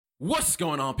What's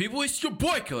going on, people? It's your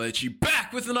boy Kalechi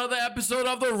back with another episode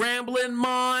of the Ramblin'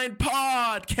 Mind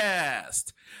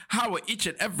Podcast. How are each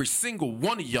and every single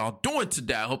one of y'all doing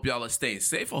today? I hope y'all are staying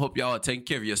safe. I hope y'all are taking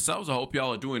care of yourselves. I hope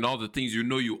y'all are doing all the things you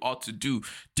know you ought to do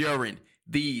during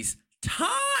these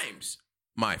times,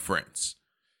 my friends.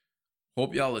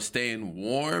 Hope y'all are staying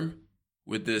warm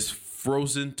with this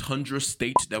frozen tundra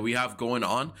state that we have going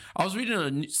on. I was reading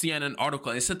a CNN article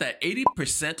and it said that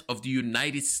 80% of the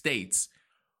United States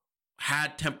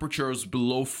had temperatures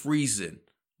below freezing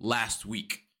last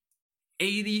week.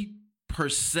 80%.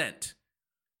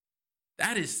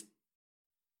 That is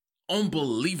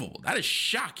unbelievable. That is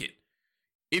shocking.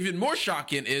 Even more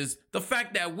shocking is the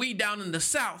fact that we down in the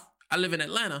South, I live in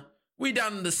Atlanta, we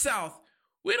down in the South,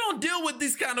 we don't deal with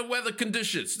these kind of weather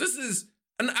conditions. This is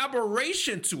an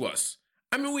aberration to us.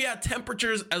 I mean, we had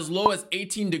temperatures as low as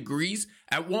 18 degrees.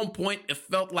 At one point, it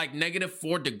felt like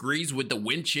 -4 degrees with the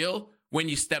wind chill when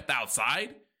you stepped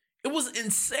outside. It was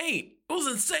insane. It was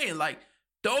insane. Like,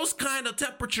 those kind of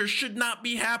temperatures should not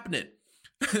be happening.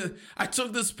 I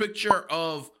took this picture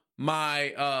of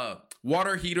my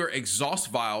water heater exhaust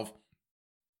valve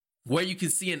where you can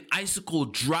see an icicle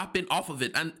dropping off of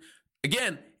it. And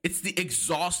again, it's the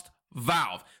exhaust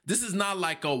valve. This is not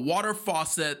like a water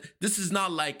faucet. This is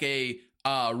not like a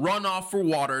runoff for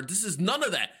water. This is none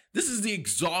of that. This is the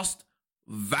exhaust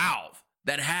valve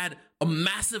that had a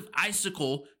massive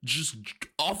icicle just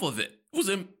off of it. It was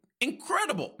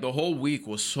incredible. The whole week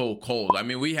was so cold. I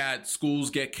mean, we had schools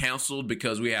get canceled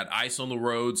because we had ice on the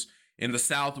roads. In the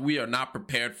South, we are not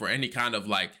prepared for any kind of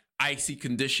like icy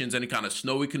conditions, any kind of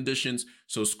snowy conditions.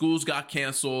 So schools got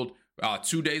canceled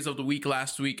 2 days of the week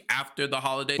last week after the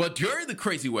holiday. But during the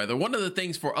crazy weather, one of the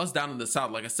things for us down in the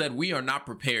South, like I said, we are not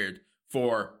prepared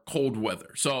for cold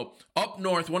weather. So up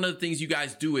north, one of the things you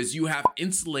guys do is you have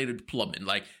insulated plumbing.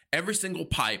 Like, every single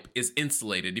pipe is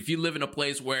insulated. If you live in a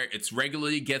place where it's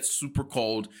regularly gets super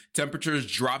cold, temperatures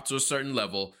drop to a certain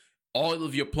level, all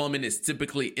of your plumbing is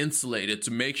typically insulated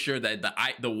to make sure that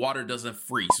the water doesn't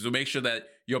freeze. So to make sure that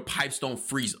your pipes don't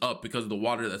freeze up because of the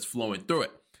water that's flowing through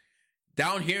it.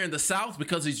 Down here in the South,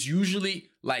 because it's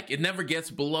usually like it never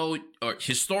gets below, or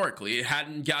historically, it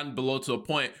hadn't gotten below to a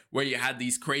point where you had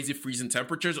these crazy freezing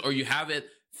temperatures, or you have it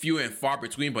few and far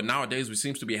between. But nowadays, we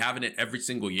seem to be having it every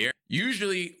single year.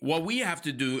 Usually, what we have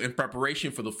to do in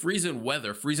preparation for the freezing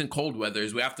cold weather,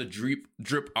 is we have to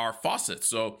drip our faucets.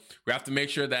 So we have to make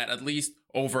sure that at least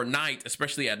overnight,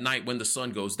 especially at night when the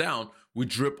sun goes down, we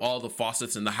drip all the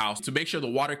faucets in the house to make sure the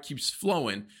water keeps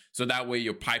flowing. So that way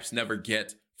your pipes never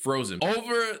get frozen.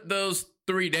 Over those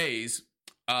 3 days,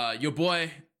 your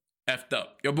boy effed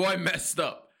up. Your boy messed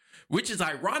up. Which is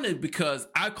ironic because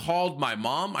I called my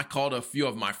mom. I called a few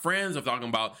of my friends. I'm talking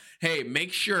about, hey,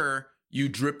 make sure you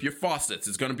drip your faucets.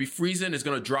 It's going to be freezing. It's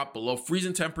going to drop below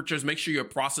freezing temperatures. Make sure your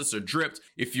faucets are dripped.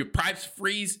 If your pipes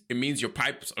freeze, it means your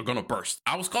pipes are going to burst.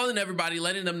 I was calling everybody,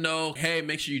 letting them know, hey,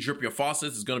 make sure you drip your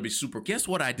faucets. It's going to be super. Guess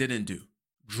what I didn't do?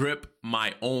 Drip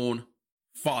my own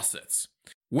faucets.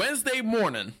 Wednesday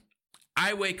morning,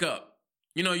 I wake up.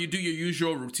 You know, you do your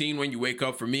usual routine when you wake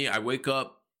up. For me, I wake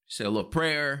up, say a little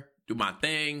prayer, do my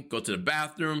thing, go to the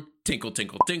bathroom, tinkle,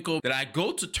 tinkle, tinkle. Then I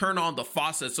go to turn on the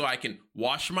faucet so I can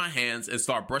wash my hands and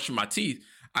start brushing my teeth.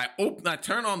 I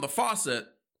turn on the faucet,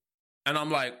 and I'm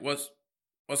like, what's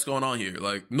going on here?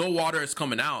 Like, no water is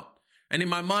coming out. And in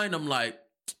my mind, I'm like,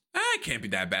 it can't be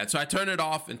that bad. So I turn it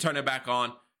off and turn it back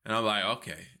on, and I'm like,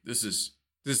 okay, this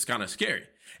is kind of scary.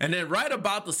 And then right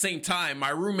about the same time, my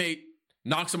roommate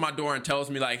knocks on my door and tells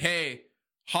me like, hey,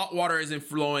 hot water isn't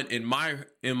flowing in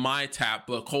my tap,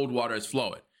 but cold water is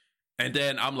flowing. And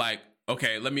then I'm like,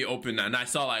 okay, let me open that. And I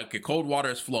saw like, okay, cold water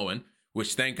is flowing,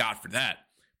 which thank God for that.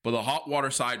 But the hot water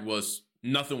side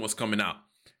nothing was coming out.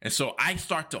 And so I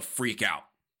start to freak out.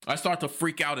 I start to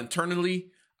freak out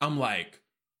internally. I'm like,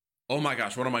 oh my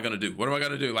gosh, what am I going to do? What am I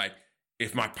going to do? Like,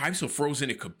 if my pipes are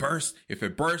frozen, it could burst. If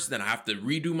it bursts, then I have to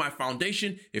redo my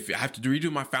foundation. If I have to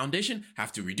redo my foundation, I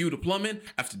have to redo the plumbing,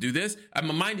 I have to do this. And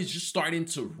my mind is just starting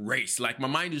to race. Like, my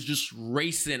mind is just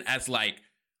racing as like,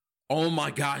 oh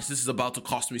my gosh, this is about to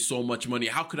cost me so much money.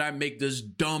 How could I make this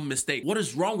dumb mistake? What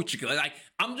is wrong with you? Like,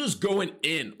 I'm just going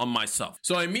in on myself.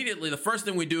 So immediately, the first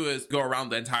thing we do is go around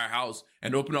the entire house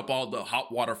and open up all the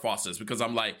hot water faucets, because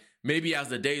I'm like, maybe as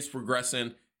the day is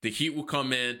progressing, the heat will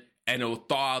come in and it will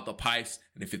thaw out the pipes.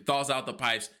 And if it thaws out the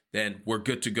pipes, then we're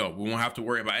good to go. We won't have to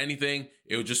worry about anything.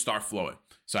 It will just start flowing.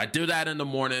 So I do that in the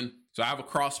morning. So I have a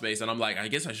crawl space, and I'm like, I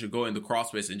guess I should go in the crawl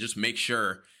space and just make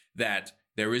sure that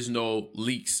there is no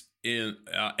leaks in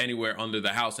anywhere under the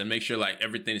house, and make sure like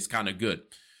everything is kind of good.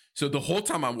 So the whole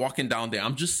time I'm walking down there,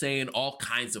 I'm just saying all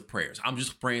kinds of prayers. I'm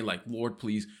just praying like, Lord,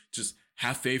 please just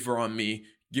have favor on me.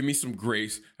 Give me some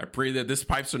grace. I pray that these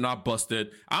pipes are not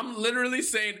busted. I'm literally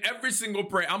saying every single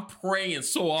prayer. I'm praying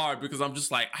so hard because I'm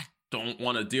just like, I don't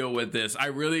want to deal with this. I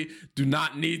really do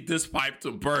not need this pipe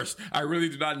to burst. I really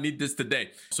do not need this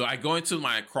today. So I go into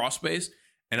my crawl space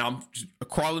and I'm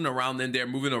crawling around in there,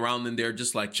 moving around in there,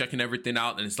 just like checking everything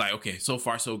out. And it's like, okay, so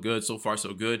far so good, so far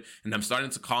so good. And I'm starting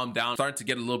to calm down, starting to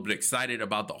get a little bit excited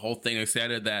about the whole thing,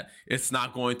 excited that there's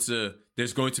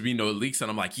going to be no leaks.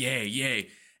 And I'm like, yay.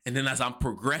 And then as I'm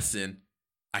progressing,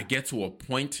 I get to a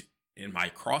point in my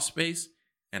crawl space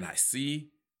and I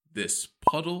see this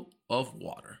puddle of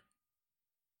water.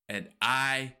 And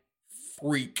I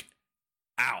freak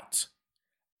out.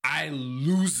 I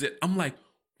lose it. I'm like,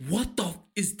 what the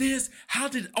is this?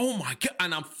 Oh my God.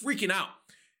 And I'm freaking out.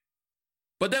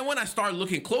 But then when I start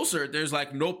looking closer, there's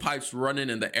like no pipes running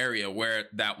in the area where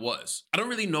that was. I don't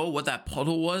really know what that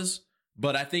puddle was,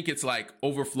 but I think it's like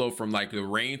overflow from like the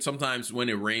rain. Sometimes when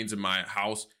it rains in my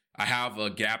house, I have a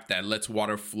gap that lets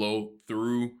water flow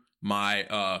through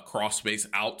my crawl space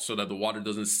out so that the water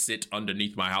doesn't sit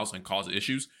underneath my house and cause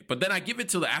issues. But then I give it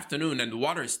till the afternoon and the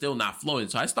water is still not flowing.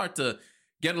 So I start to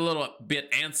get a little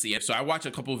bit antsy. So I watch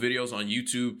a couple of videos on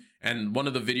YouTube, and one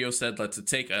of the videos said to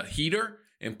take a heater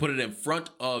and put it in front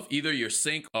of either your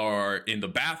sink or in the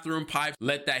bathroom pipe.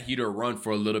 Let that heater run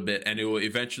for a little bit and it will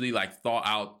eventually like thaw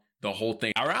out the whole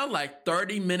thing. Around like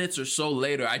 30 minutes or so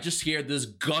later, I just hear this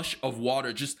gush of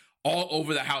water just all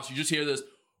over the house. You just hear this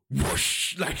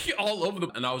whoosh, like all over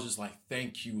and I was just like,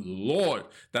 thank you, Lord,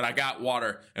 that I got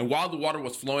water. And while the water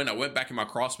was flowing, I went back in my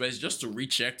crawl space just to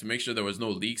recheck to make sure there was no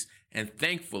leaks. And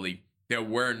thankfully, there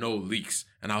were no leaks.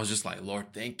 And I was just like,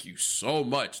 Lord, thank you so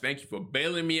much. Thank you for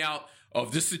bailing me out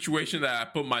of this situation that I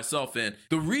put myself in.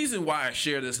 The reason why I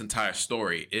share this entire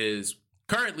story is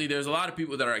currently there's a lot of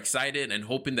people that are excited and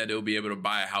hoping that they'll be able to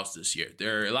buy a house this year.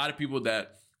 There are a lot of people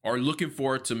that are looking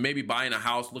forward to maybe buying a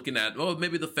house, looking at,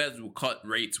 maybe the Feds will cut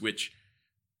rates, which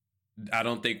I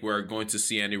don't think we're going to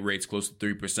see any rates close to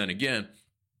 3% again.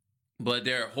 But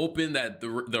they're hoping that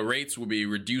the rates will be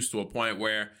reduced to a point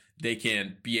where they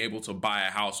can be able to buy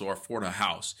a house or afford a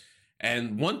house.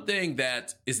 And one thing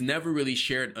that is never really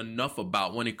shared enough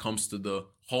about when it comes to the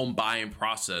home buying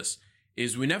process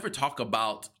is we never talk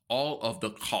about all of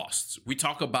the costs. We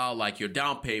talk about like your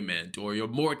down payment or your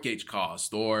mortgage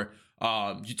cost or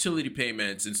utility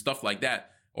payments and stuff like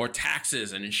that, or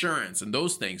taxes and insurance and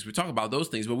those things. We talk about those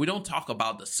things, but we don't talk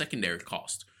about the secondary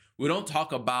cost. We don't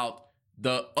talk about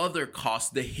the other costs,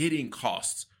 the hidden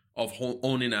costs of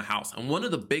owning a house. And one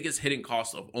of the biggest hidden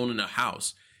costs of owning a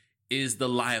house is the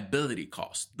liability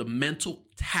cost, the mental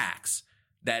tax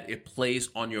that it plays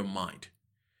on your mind.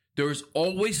 There's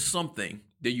always something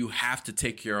that you have to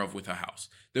take care of with a house.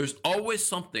 There's always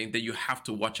something that you have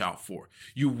to watch out for.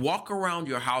 You walk around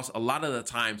your house a lot of the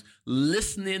times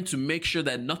listening to make sure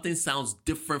that nothing sounds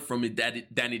different from it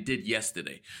than it did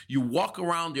yesterday. You walk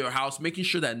around your house making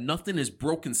sure that nothing is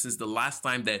broken since the last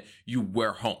time that you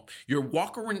were home. You're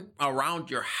walking around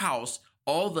your house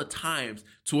all the times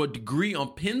to a degree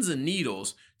on pins and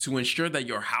needles to ensure that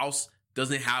your house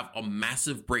doesn't have a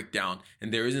massive breakdown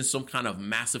and there isn't some kind of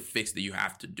massive fix that you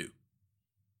have to do.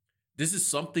 This is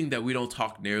something that we don't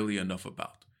talk nearly enough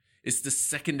about. It's the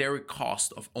secondary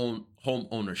cost of home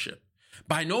ownership.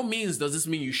 By no means does this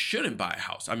mean you shouldn't buy a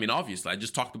house. I mean, obviously, I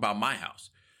just talked about my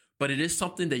house, but it is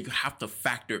something that you have to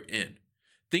factor in.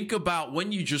 Think about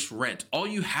when you just rent. All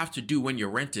you have to do when you're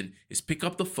renting is pick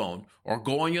up the phone or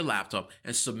go on your laptop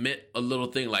and submit a little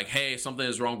thing like, hey, something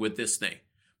is wrong with this thing.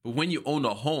 But when you own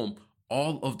a home,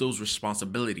 all of those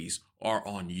responsibilities are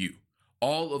on you.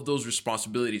 All of those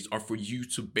responsibilities are for you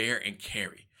to bear and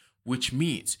carry, which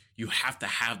means you have to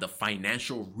have the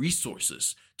financial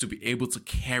resources to be able to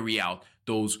carry out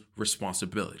those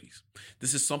responsibilities.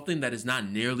 This is something that is not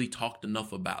nearly talked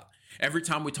enough about. Every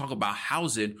time we talk about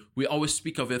housing, we always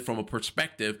speak of it from a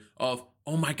perspective of,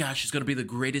 oh my gosh, it's going to be the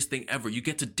greatest thing ever. You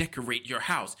get to decorate your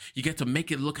house. You get to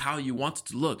make it look how you want it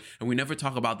to look. And we never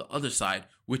talk about the other side,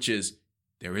 which is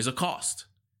there is a cost.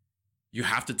 You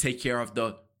have to take care of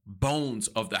the bones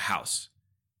of the house.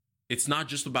 It's not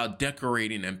just about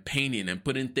decorating and painting and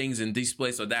putting things in this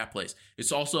place or that place.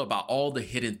 It's also about all the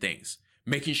hidden things,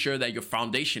 making sure that your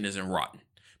foundation isn't rotten,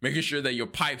 making sure that your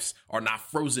pipes are not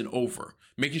frozen over,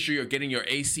 making sure you're getting your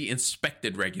AC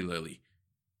inspected regularly.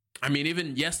 I mean,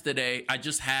 even yesterday, I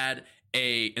just had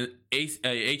a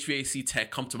HVAC tech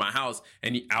come to my house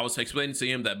and I was explaining to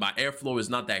him that my airflow is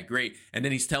not that great. And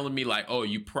then he's telling me like, oh,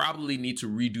 you probably need to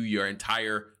redo your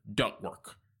entire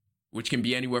ductwork, which can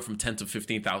be anywhere from $10,000 to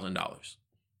 $15,000.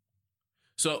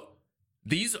 So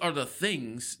these are the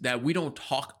things that we don't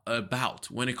talk about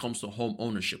when it comes to home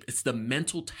ownership. It's the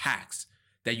mental tax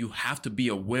that you have to be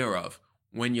aware of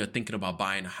when you're thinking about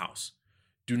buying a house.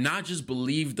 Do not just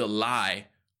believe the lie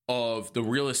of the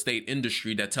real estate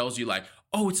industry that tells you like,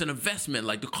 oh, it's an investment,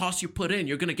 like the cost you put in,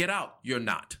 you're going to get out. You're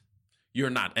not. You're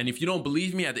not. And if you don't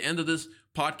believe me, at the end of this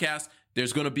podcast,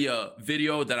 there's going to be a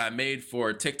video that I made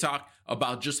for TikTok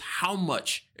about just how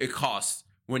much it costs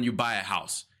when you buy a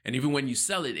house. And even when you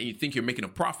sell it and you think you're making a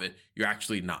profit, you're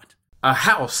actually not. A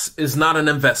house is not an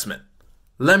investment.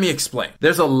 Let me explain.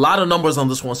 There's a lot of numbers on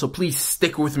this one, so please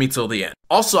stick with me till the end.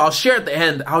 Also, I'll share at the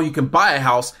end how you can buy a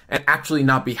house and actually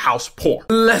not be house poor.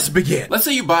 Let's begin. Let's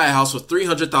say you buy a house with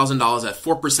 $300,000 at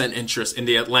 4% interest in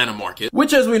the Atlanta market,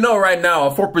 which as we know right now,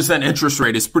 a 4% interest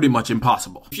rate is pretty much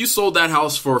impossible. If you sold that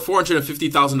house for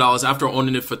 $450,000 after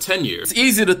owning it for 10 years, it's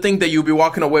easy to think that you'll be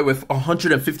walking away with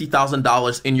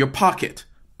 $150,000 in your pocket,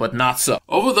 but not so.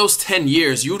 Over those 10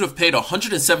 years, you would have paid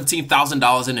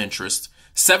 $117,000 in interest,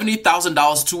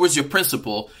 $70,000 towards your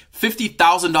principal,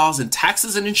 $50,000 in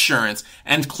taxes and insurance,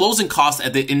 and closing costs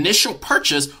at the initial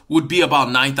purchase would be about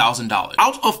 $9,000.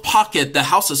 Out of pocket, the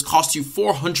house has cost you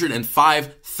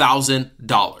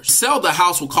 $405,000. Sell the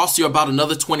house will cost you about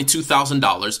another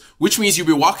 $22,000, which means you'll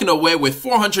be walking away with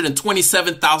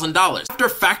 $427,000. After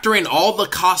factoring all the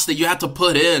costs that you had to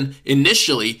put in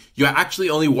initially, you're actually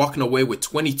only walking away with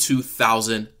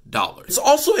 $22,000. It's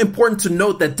also important to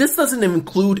note that this doesn't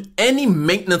include any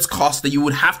maintenance costs that you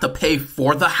would have to pay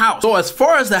for the house. So as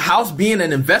far as the house being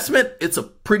an investment, it's a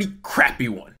pretty crappy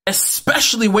one,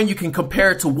 especially when you can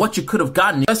compare it to what you could have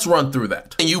gotten. Let's run through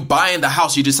that. And you buy in the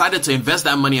house, you decided to invest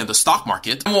that money in the stock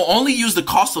market, and will only use the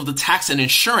cost of the tax and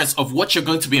insurance of what you're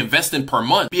going to be investing per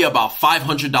month, be about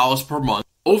 $500 per month.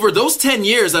 Over those 10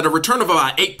 years at a return of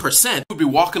about 8%, you'll be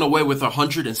walking away with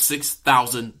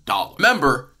 $106,000.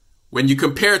 Remember, when you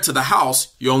compare it to the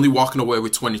house, you're only walking away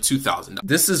with $22,000.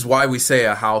 This is why we say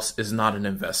a house is not an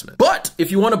investment. But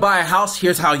if you want to buy a house,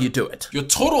 here's how you do it. Your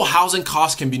total housing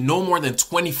cost can be no more than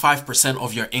 25%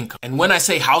 of your income. And when I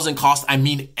say housing cost, I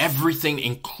mean everything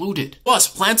included. Plus,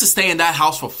 plan to stay in that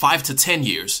house for 5 to 10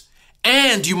 years.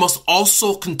 And you must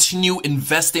also continue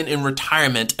investing in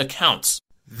retirement accounts.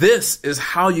 This is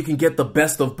how you can get the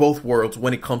best of both worlds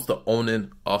when it comes to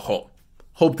owning a home.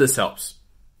 Hope this helps.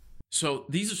 So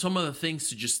these are some of the things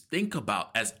to just think about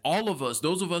as all of us,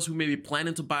 those of us who may be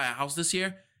planning to buy a house this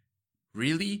year,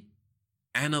 really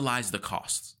analyze the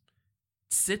costs.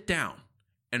 Sit down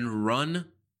and run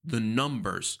the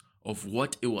numbers of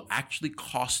what it will actually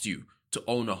cost you to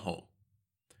own a home.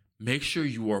 Make sure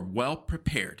you are well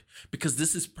prepared because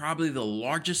this is probably the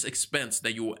largest expense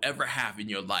that you will ever have in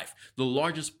your life, the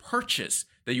largest purchase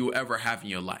that you will ever have in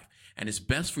your life. And it's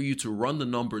best for you to run the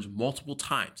numbers multiple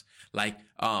times. Like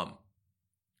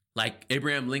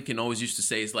Abraham Lincoln always used to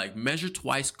say, it's like measure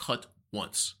twice, cut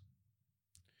once.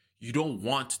 You don't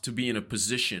want to be in a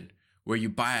position where you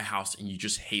buy a house and you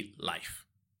just hate life.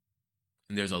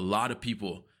 And there's a lot of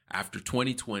people after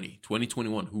 2020,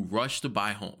 2021 who rushed to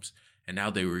buy homes and now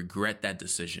they regret that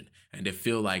decision and they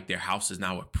feel like their house is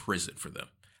now a prison for them.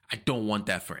 I don't want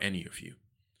that for any of you.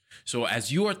 So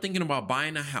as you are thinking about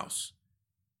buying a house,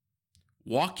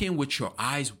 walk in with your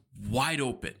eyes wide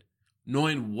open,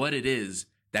 knowing what it is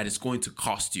that is going to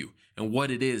cost you and what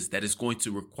it is that is going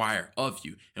to require of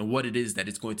you and what it is that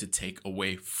it's going to take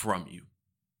away from you.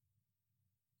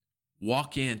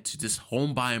 Walk into this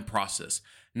home buying process,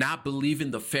 not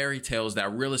believing the fairy tales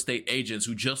that real estate agents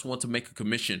who just want to make a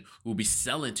commission will be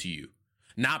selling to you.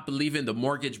 Not believing the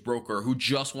mortgage broker who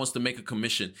just wants to make a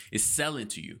commission is selling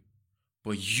to you.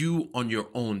 But you on your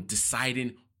own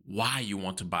deciding why you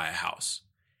want to buy a house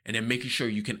and then making sure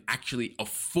you can actually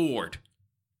afford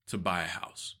to buy a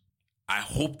house. I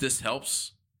hope this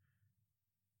helps.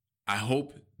 I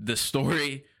hope the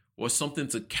story was something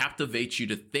to captivate you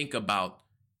to think about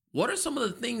what are some of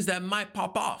the things that might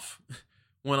pop off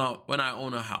when I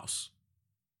own a house.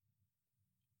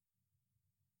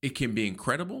 It can be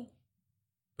incredible,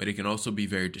 but it can also be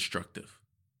very destructive.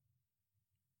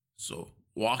 So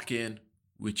walk in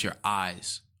with your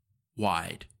eyes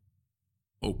wide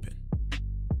open.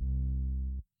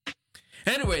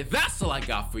 Anyway, that's all I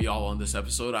got for y'all on this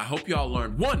episode. I hope y'all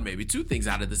learned one, maybe two things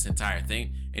out of this entire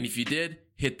thing. And if you did,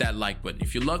 hit that like button.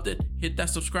 If you loved it, hit that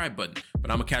subscribe button.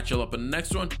 But I'm going to catch y'all up in the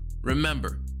next one.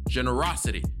 Remember,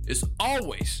 generosity is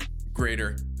always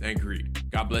greater than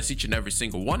greed. God bless each and every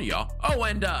single one of y'all. Oh,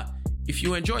 and if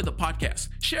you enjoyed the podcast,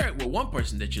 share it with one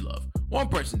person that you love, one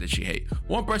person that you hate,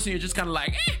 one person you're just kind of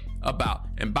like about.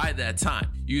 And by that time,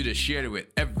 you just shared it with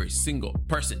every single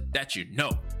person that you know.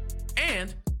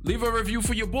 And leave a review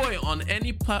for your boy on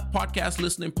any podcast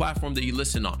listening platform that you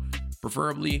listen on.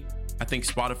 Preferably, I think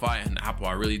Spotify and Apple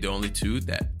are really the only two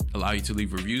that allow you to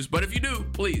leave reviews. But if you do,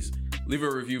 please leave a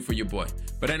review for your boy.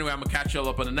 But anyway, I'm going to catch y'all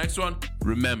up on the next one.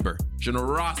 Remember,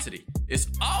 generosity is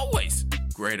always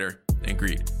greater than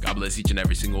greed. God bless each and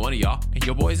every single one of y'all. And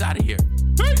your boy's out of here.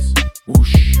 Peace.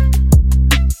 Whoosh.